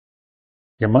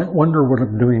You might wonder what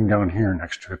I'm doing down here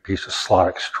next to a piece of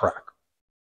Slotix track.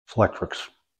 Selectrix,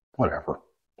 whatever.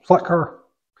 Slot car,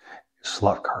 it's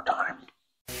slot car time.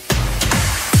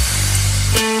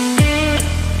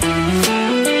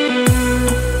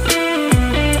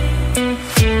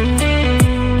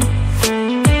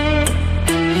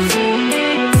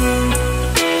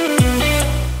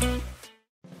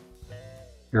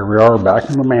 Here we are back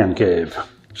in the man cave.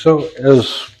 So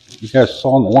as you guys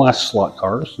saw in the last slot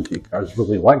cars, if you guys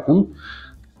really like them,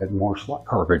 I had more slot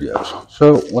car videos.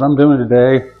 So what I'm doing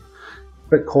today, a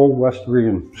bit cold, westerly,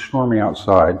 and stormy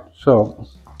outside. So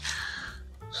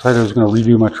decided I was going to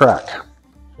redo my track.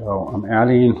 So I'm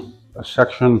adding a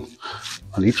section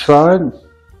on each side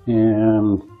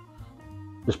and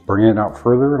just bringing it out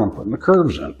further, and I'm putting the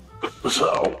curves in.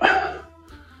 So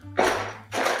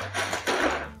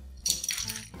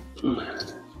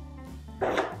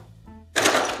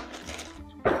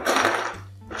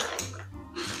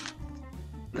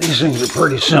these things are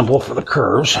pretty simple for the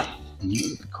curves. You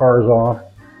get the cars off.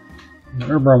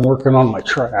 Whenever I'm working on my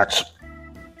tracks,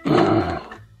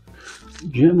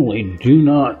 generally do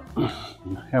not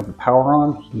have the power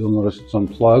on, so you'll notice it's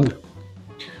unplugged.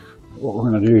 What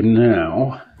we're going to do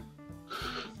now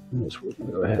is we're going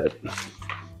to go ahead and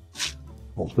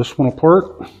pull this one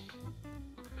apart.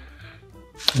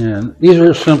 And these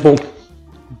are simple. If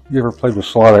you ever played with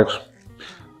Slotix,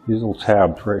 these little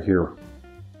tabs right here,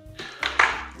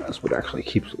 that's what actually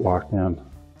keeps it locked in.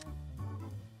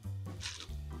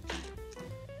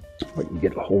 If I can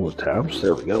get a hold of the tabs,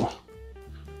 there we go.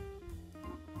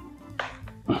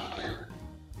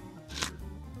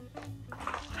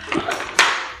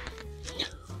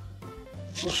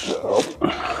 So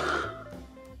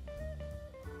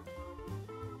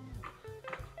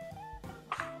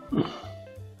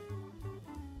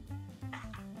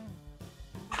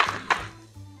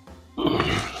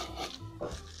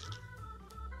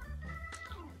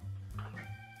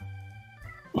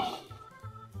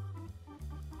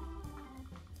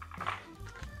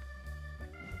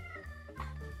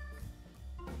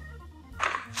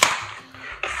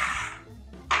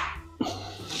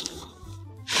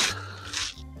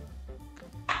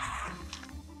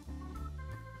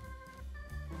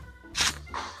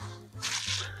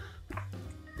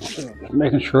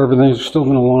making sure everything's still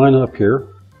going to line up here.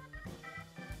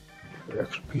 Put an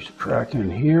extra piece of track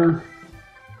in here.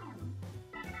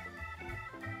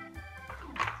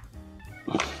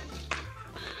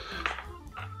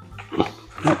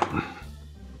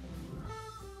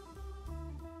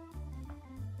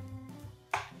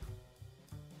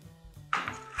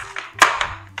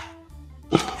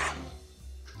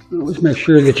 Always make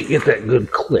sure that you get that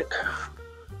good click.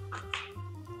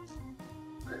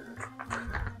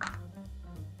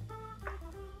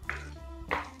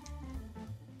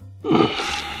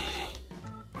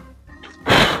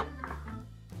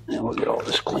 And we'll get all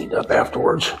this cleaned up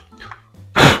afterwards.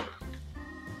 I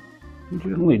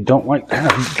generally don't like to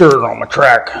have dirt on my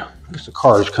track because the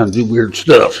cars kind of do weird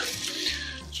stuff.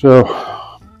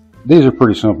 So these are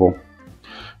pretty simple.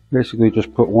 Basically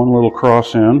just put one little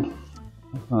cross in,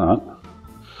 like that.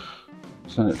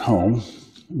 Send it home.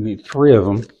 You need 3 of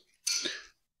them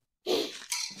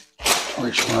for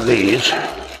each one of these.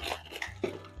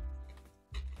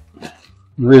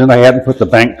 The reason I hadn't put the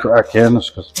bank track in is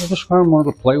because I just kind of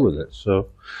wanted to play with it. So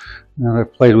now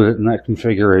I've played with it in that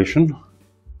configuration.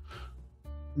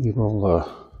 We will go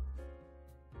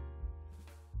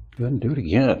ahead and do it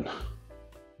again.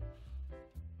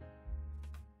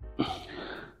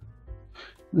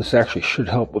 This actually should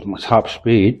help with my top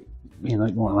speed, being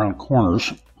like going around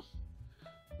corners.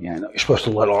 Yeah, I know you're supposed to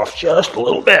let off just a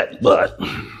little bit, but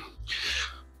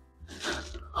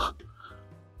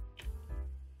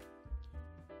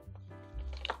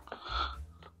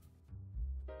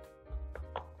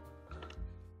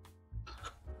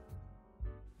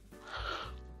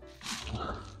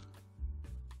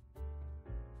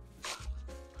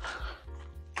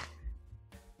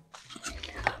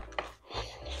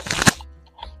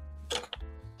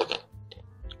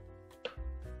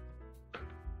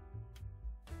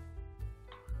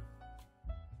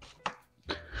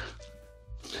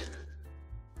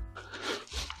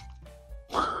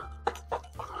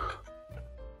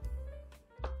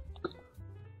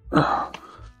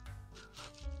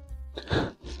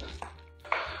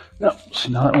no, see,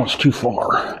 now that one's too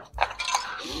far.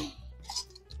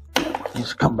 Needs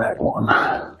to come back one.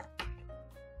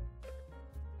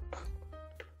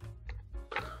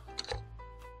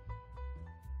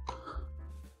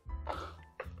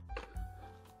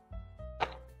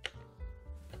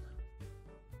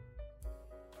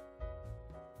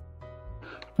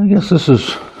 I guess this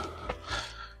is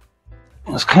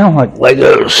It's kind of like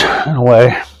Legos in a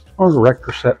way, or the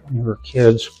Rector set when we were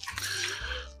kids.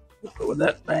 Put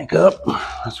that bank up.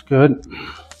 That's good.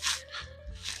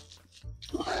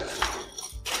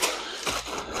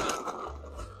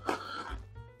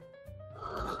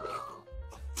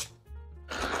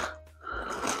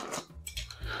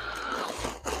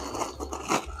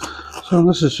 So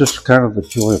this is just kind of the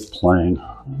joy of playing.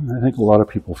 I think a lot of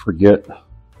people forget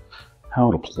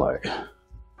how to play.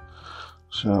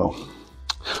 So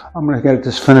I'm going to get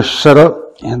this finished set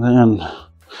up, and then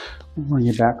we'll bring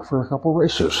you back for a couple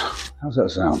races. How's that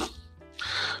sound?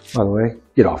 By the way,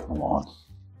 get off my lawn.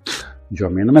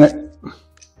 Join me in a minute.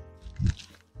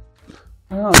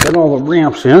 Well, I've got all the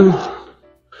ramps in.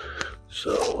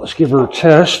 So let's give her a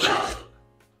test.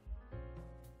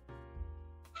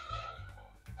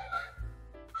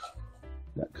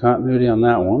 Got continuity on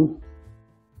that one.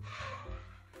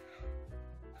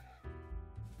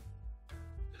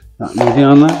 Continuity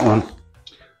on that one.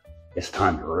 It's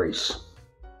time to race.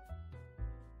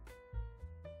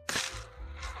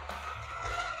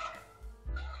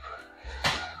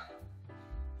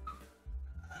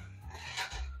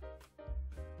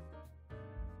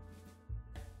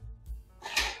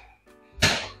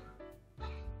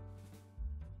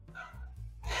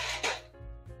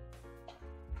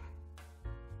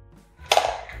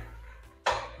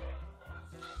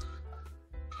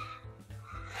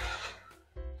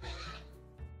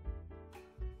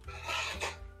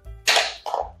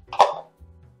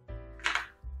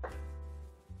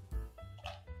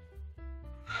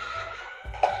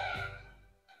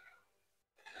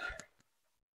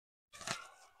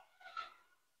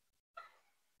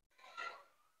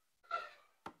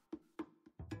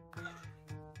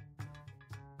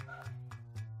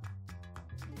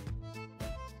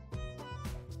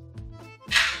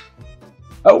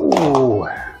 Oh,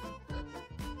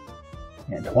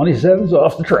 and 27's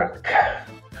off the track.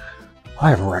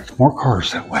 I've wrecked more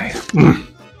cars that way.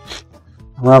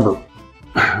 Remember,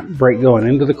 brake going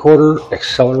into the quarter,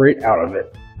 accelerate out of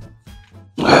it.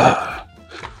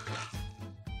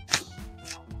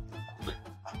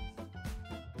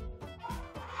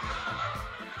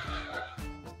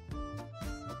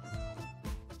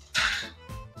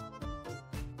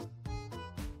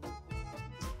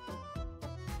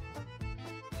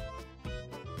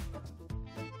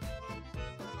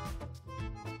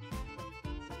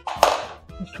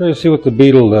 Let's try to see what the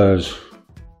Beetle does.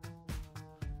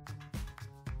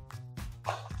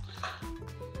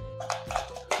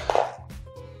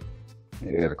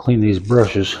 You gotta clean these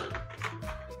brushes.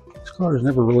 This car's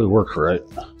never really worked right.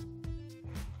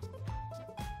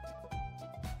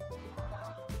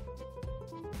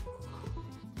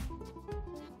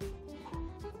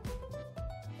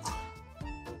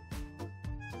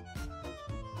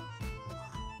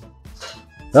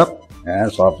 Yep, and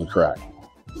it's off the track.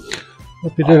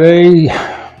 Hope you really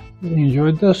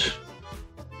enjoyed this.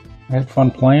 I had fun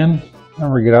playing.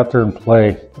 Remember, get out there and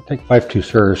play. Don't take life too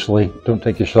seriously. Don't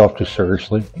take yourself too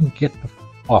seriously. And get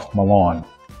off my lawn.